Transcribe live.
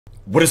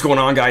What is going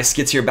on, guys?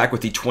 Skits here, back with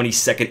the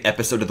 22nd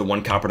episode of the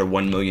 1 Copper to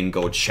 1 Million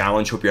Gold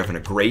Challenge. Hope you're having a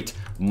great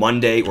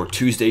Monday or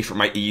Tuesday for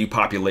my EU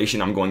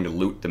population. I'm going to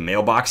loot the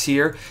mailbox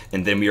here,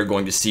 and then we are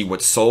going to see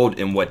what sold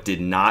and what did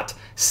not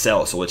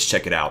sell. So let's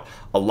check it out.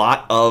 A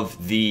lot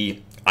of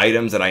the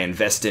items that I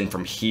invest in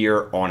from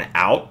here on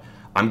out,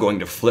 I'm going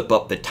to flip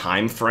up the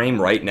time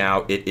frame. Right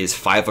now, it is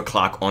 5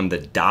 o'clock on the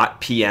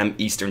dot p.m.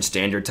 Eastern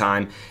Standard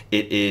Time.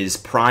 It is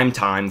prime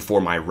time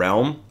for my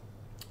realm.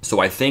 So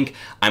I think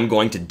I'm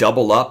going to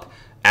double up.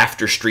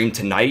 After stream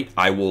tonight,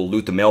 I will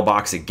loot the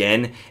mailbox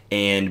again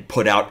and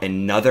put out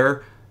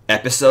another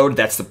episode.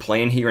 That's the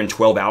plan here in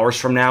 12 hours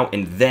from now.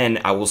 And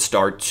then I will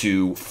start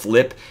to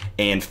flip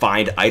and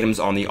find items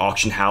on the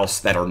auction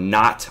house that are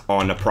not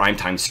on a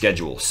primetime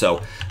schedule.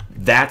 So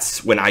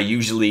that's when I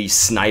usually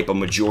snipe a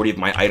majority of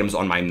my items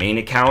on my main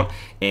account.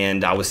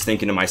 And I was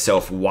thinking to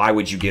myself, why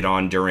would you get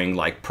on during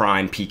like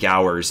prime peak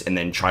hours and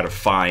then try to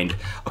find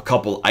a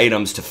couple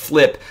items to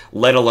flip,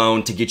 let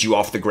alone to get you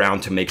off the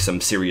ground to make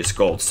some serious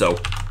gold? So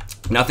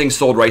nothing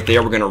sold right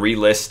there. We're going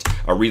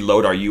to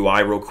reload our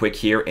UI real quick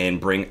here and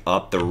bring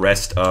up the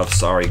rest of,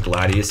 sorry,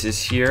 Gladius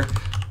is here.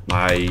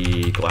 My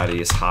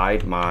Gladius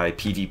hide, my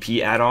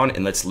PvP add-on,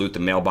 and let's loot the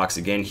mailbox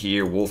again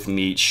here. Wolf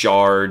meat,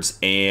 shards,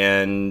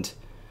 and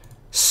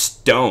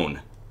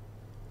stone.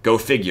 Go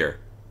figure.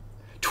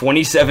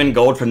 27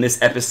 gold from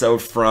this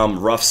episode from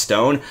Rough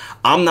Stone.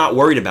 I'm not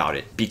worried about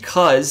it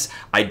because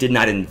I did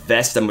not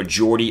invest a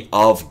majority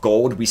of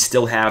gold. We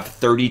still have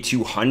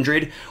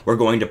 3,200. We're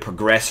going to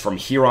progress from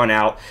here on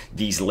out.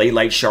 These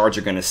Leylight shards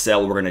are going to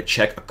sell. We're going to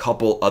check a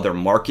couple other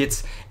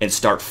markets and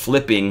start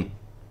flipping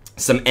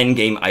some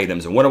endgame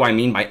items. And what do I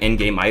mean by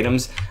endgame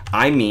items?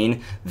 I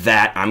mean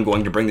that I'm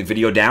going to bring the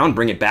video down,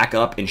 bring it back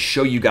up, and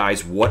show you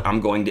guys what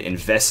I'm going to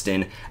invest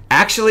in.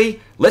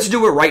 Actually, let's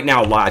do it right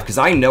now live, because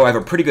I know I have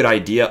a pretty good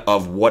idea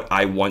of what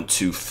I want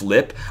to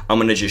flip. I'm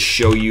going to just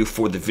show you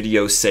for the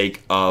video's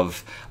sake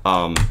of,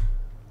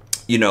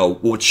 you know,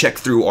 we'll check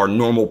through our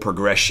normal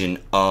progression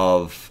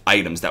of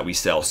items that we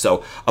sell.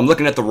 So I'm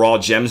looking at the raw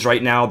gems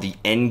right now, the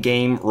end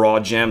game raw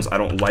gems. I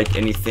don't like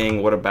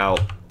anything. What about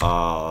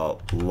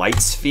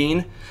Lights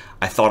Fiend?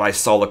 I thought I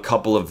saw a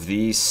couple of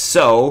these.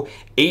 So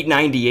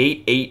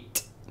 898,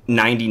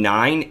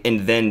 899,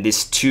 and then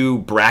this 2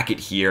 bracket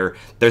here,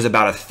 there's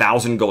about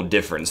 1,000 gold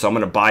difference. So I'm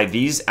going to buy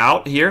these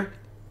out here.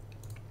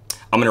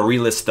 I'm going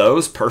to relist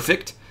those.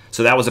 Perfect.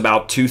 So that was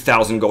about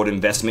 2,000 gold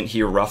investment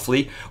here,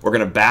 roughly. We're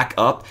going to back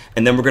up,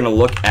 and then we're going to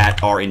look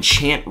at our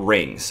enchant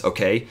rings,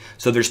 okay?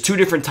 So there's 2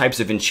 different types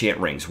of enchant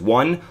rings.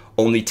 One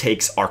only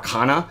takes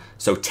Arcana,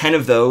 so 10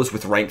 of those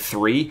with rank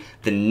 3.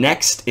 The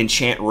next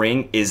enchant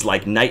ring is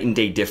like night and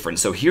day different.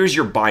 So here's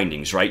your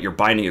bindings, right? You're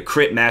binding a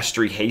crit,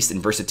 mastery, haste,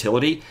 and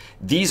versatility.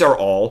 These are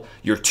all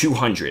your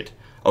 200.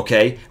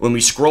 Okay, when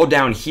we scroll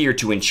down here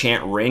to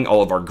enchant ring,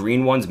 all of our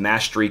green ones,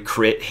 mastery,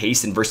 crit,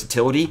 haste, and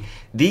versatility,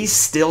 these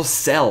still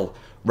sell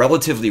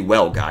relatively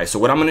well, guys. So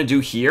what I'm going to do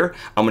here,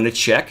 I'm going to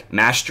check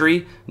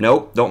mastery.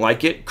 Nope, don't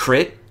like it.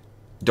 Crit,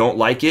 don't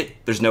like it.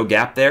 There's no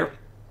gap there.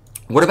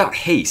 What about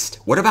haste?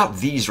 What about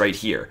these right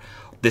here?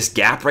 This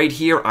gap right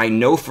here, I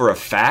know for a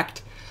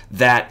fact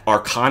that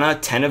Arcana,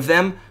 10 of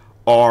them,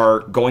 are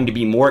going to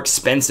be more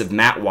expensive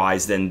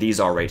mat-wise than these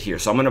are right here.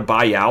 So I'm going to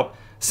buy out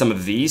some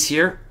of these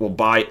here. We'll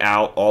buy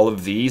out all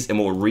of these, and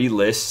we'll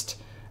relist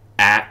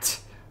at...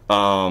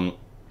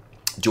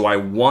 do I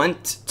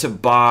want to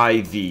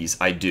buy these?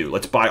 I do.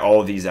 Let's buy all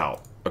of these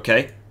out,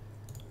 okay?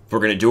 If we're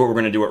going to do it, we're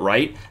going to do it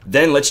right.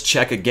 Then let's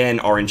check again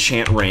our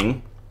enchant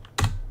ring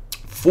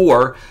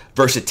for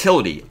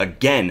versatility.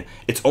 Again,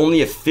 it's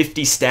only a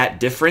 50 stat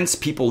difference.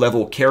 People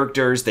level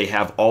characters. They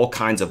have all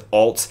kinds of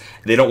alts.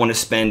 They don't want to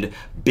spend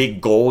big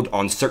gold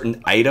on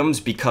certain items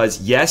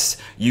because, yes,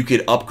 you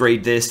could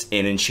upgrade this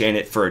and enchant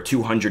it for a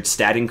 200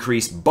 stat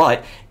increase,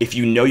 but if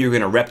you know you're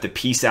going to rep the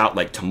piece out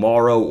like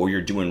tomorrow, or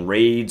you're doing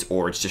raids,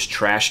 or it's just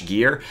trash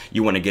gear,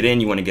 you want to get in,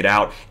 you want to get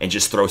out, and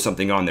just throw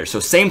something on there. So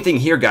same thing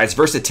here, guys,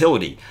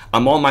 versatility.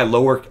 I'm on my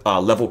lower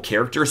level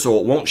character, so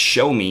it won't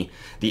show me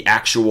the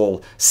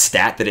actual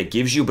stat that it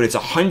gives you, but it's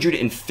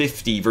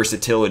 150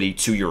 versatility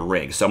to your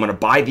ring. So I'm going to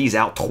buy these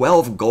out,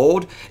 12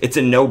 gold. It's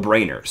a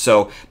no-brainer.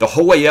 So the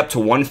whole way up to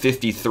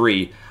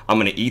 153, I'm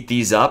going to eat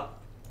these up,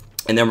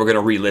 and then we're going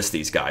to relist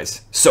these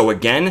guys. So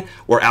again,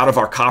 we're out of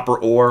our copper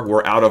ore.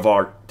 We're out of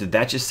our, did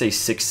that just say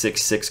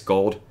 666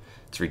 gold?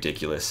 It's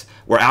ridiculous.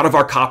 We're out of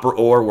our copper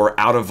ore. We're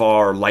out of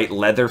our light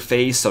leather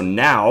phase. So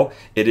now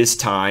it is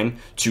time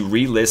to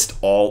relist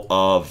all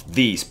of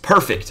these.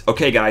 Perfect.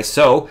 Okay, guys.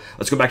 So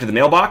let's go back to the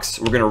mailbox.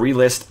 We're going to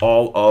relist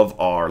all of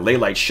our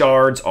Leylight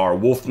shards, our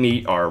wolf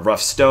meat, our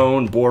rough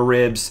stone, boar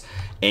ribs,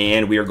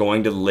 and we are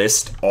going to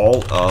list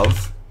all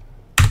of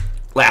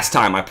last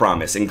time, I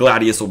promise. And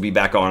Gladius will be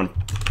back on.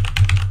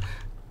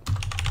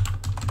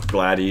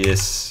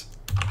 Gladius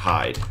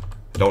hide.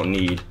 I don't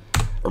need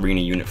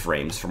arena unit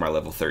frames for my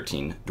level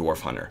 13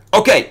 dwarf hunter.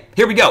 Okay,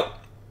 here we go.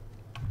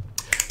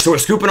 So we're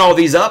scooping all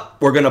these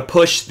up. We're gonna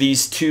push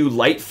these 2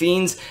 light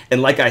fiends,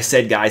 and like I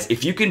said, guys,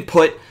 if you can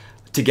put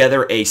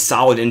together a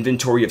solid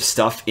inventory of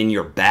stuff in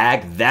your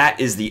bag, that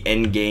is the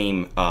end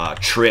game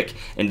trick.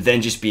 And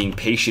then just being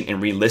patient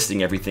and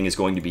relisting everything is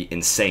going to be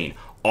insane.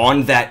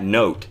 On that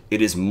note,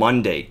 it is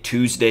Monday,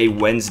 Tuesday,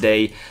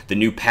 Wednesday. The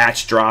new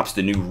patch drops,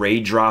 the new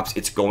raid drops.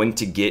 It's going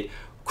to get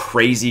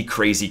crazy,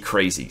 crazy,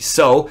 crazy.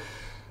 So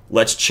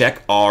let's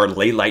check our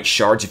ley light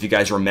shards. If you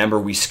guys remember,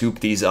 we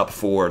scooped these up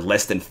for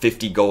less than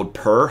 50 gold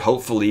per.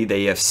 Hopefully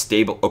they have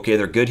stable. Okay,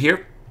 they're good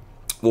here.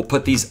 We'll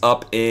put these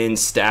up in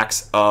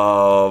stacks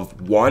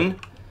of 1,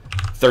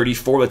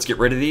 34. Let's get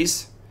rid of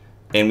these.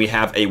 And we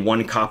have a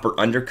 1 copper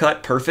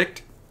undercut.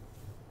 Perfect.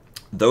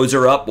 Those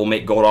are up. We'll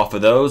make gold off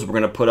of those. We're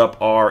going to put up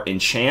our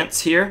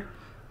enchants here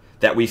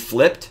that we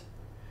flipped.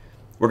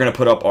 We're going to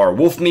put up our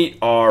wolf meat,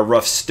 our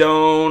rough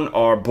stone,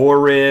 our boar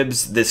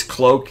ribs. This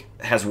cloak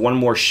has 1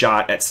 more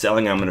shot at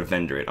selling. I'm going to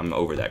vendor it. I'm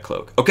over that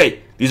cloak.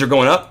 Okay, these are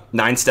going up.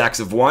 9 stacks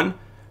of 1.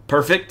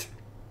 Perfect.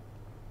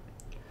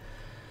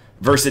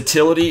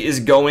 Versatility is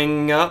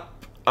going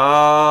up.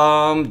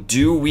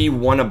 Do we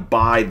want to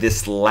buy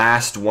this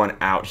last one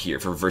out here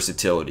for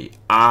versatility?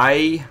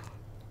 I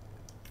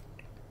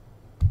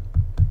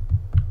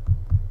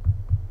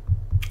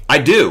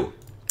do.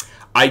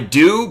 I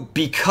do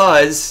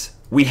because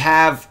we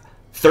have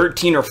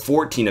 13 or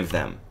 14 of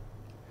them.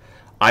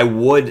 I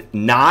would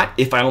not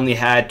if I only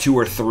had 2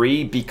 or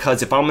 3,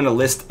 because if I'm going to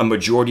list a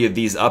majority of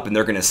these up and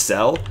they're going to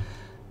sell,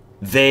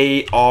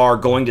 they are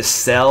going to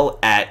sell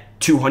at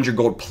 200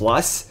 gold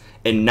plus,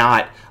 and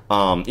not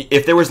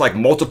if there was like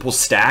multiple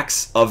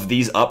stacks of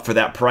these up for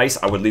that price,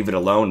 I would leave it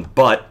alone.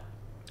 But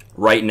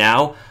right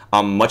now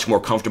I'm much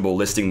more comfortable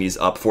listing these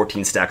up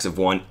 14 stacks of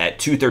 1 at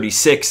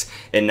 236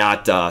 and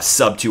not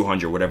sub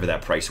 200, whatever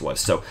that price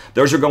was. So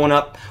those are going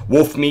up.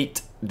 Wolf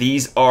meat,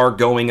 these are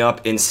going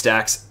up in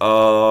stacks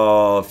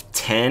of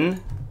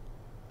 10.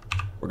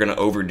 We're gonna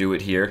overdo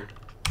it here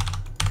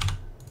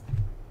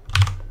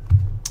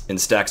in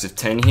stacks of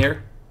 10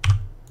 here.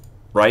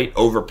 Right?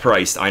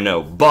 Overpriced, I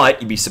know.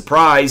 But you'd be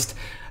surprised,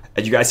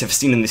 as you guys have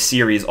seen in the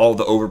series, all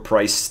the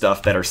overpriced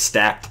stuff that are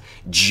stacked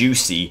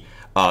juicy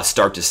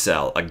start to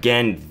sell.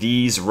 Again,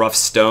 these rough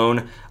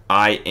stone,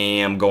 I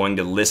am going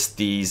to list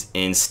these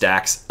in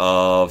stacks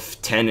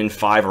of 10 and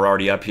 5 are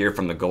already up here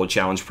from the gold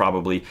challenge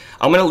probably.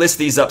 I'm going to list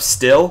these up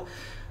still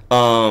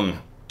at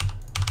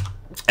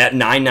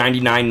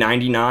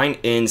 $9.99.99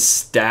 in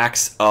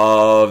stacks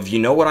of, you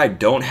know what I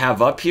don't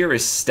have up here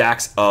is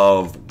stacks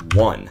of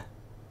 1.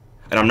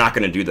 And I'm not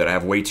going to do that. I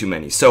have way too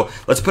many. So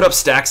let's put up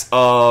stacks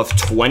of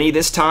 20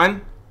 this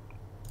time.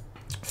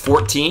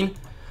 14.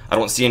 I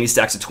don't see any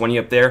stacks of 20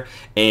 up there.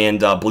 And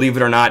believe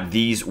it or not,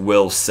 these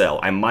will sell.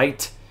 I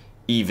might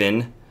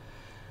even...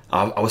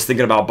 I was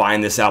thinking about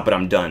buying this out, but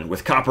I'm done.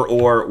 With copper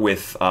ore,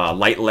 with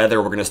light leather,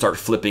 we're going to start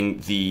flipping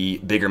the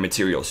bigger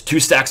materials.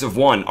 2 stacks of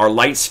 1. Our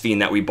light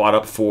fiend that we bought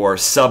up for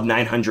sub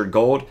 900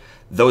 gold.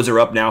 Those are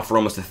up now for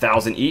almost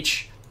 1,000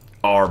 each.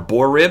 Our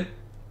boar rib.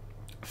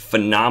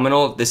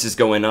 Phenomenal. This is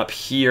going up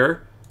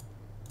here.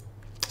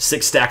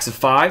 6 stacks of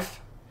 5.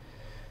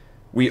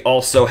 We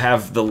also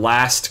have the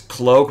last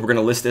cloak. We're going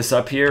to list this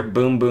up here.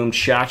 Boom Boom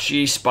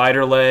Chachi.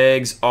 Spider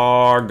legs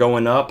are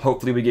going up.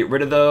 Hopefully we get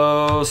rid of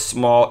those.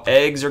 Small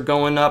eggs are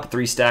going up.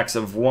 3 stacks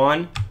of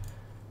 1.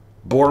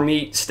 Boar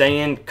meat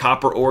staying.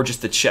 Copper ore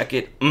just to check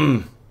it.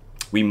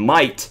 We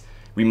might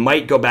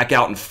go back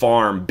out and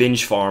farm,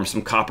 binge farm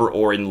some copper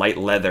ore and light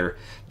leather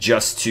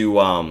just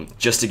to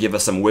give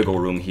us some wiggle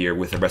room here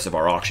with the rest of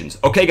our auctions.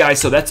 Okay, guys,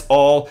 so that's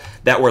all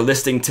that we're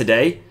listing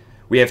today.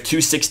 We have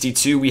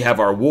 262. We have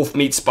our wolf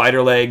meat,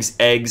 spider legs,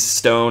 eggs,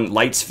 stone,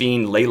 lights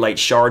fiend, ley light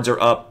shards are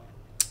up,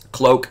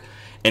 cloak,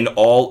 and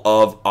all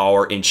of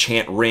our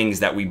enchant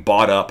rings that we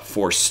bought up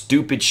for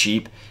stupid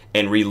cheap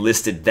and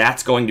relisted.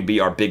 That's going to be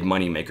our big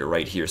money maker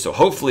right here. So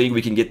hopefully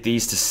we can get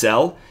these to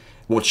sell.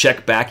 We'll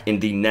check back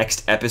in the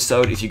next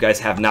episode. If you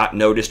guys have not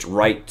noticed,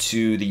 right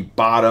to the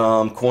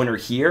bottom corner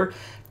here,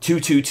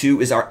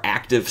 222 is our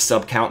active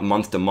sub count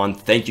month to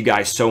month. Thank you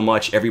guys so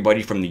much,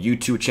 everybody from the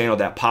YouTube channel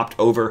that popped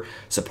over,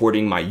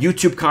 supporting my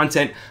YouTube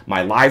content,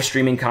 my live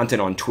streaming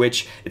content on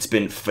Twitch. It's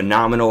been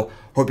phenomenal.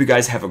 Hope you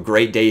guys have a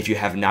great day. If you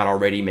have not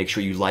already, make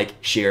sure you like,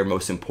 share,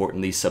 most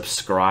importantly,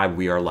 subscribe.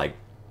 We are like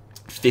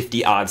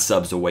 50 odd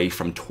subs away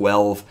from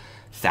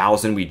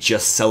 12,000. We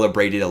just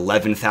celebrated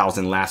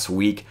 11,000 last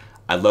week.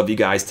 I love you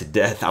guys to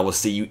death. I will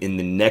see you in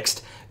the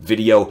next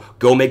video.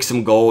 Go make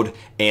some gold,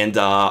 and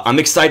I'm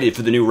excited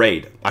for the new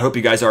raid. I hope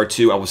you guys are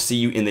too. I will see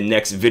you in the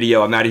next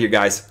video. I'm out of here,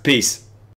 guys. Peace.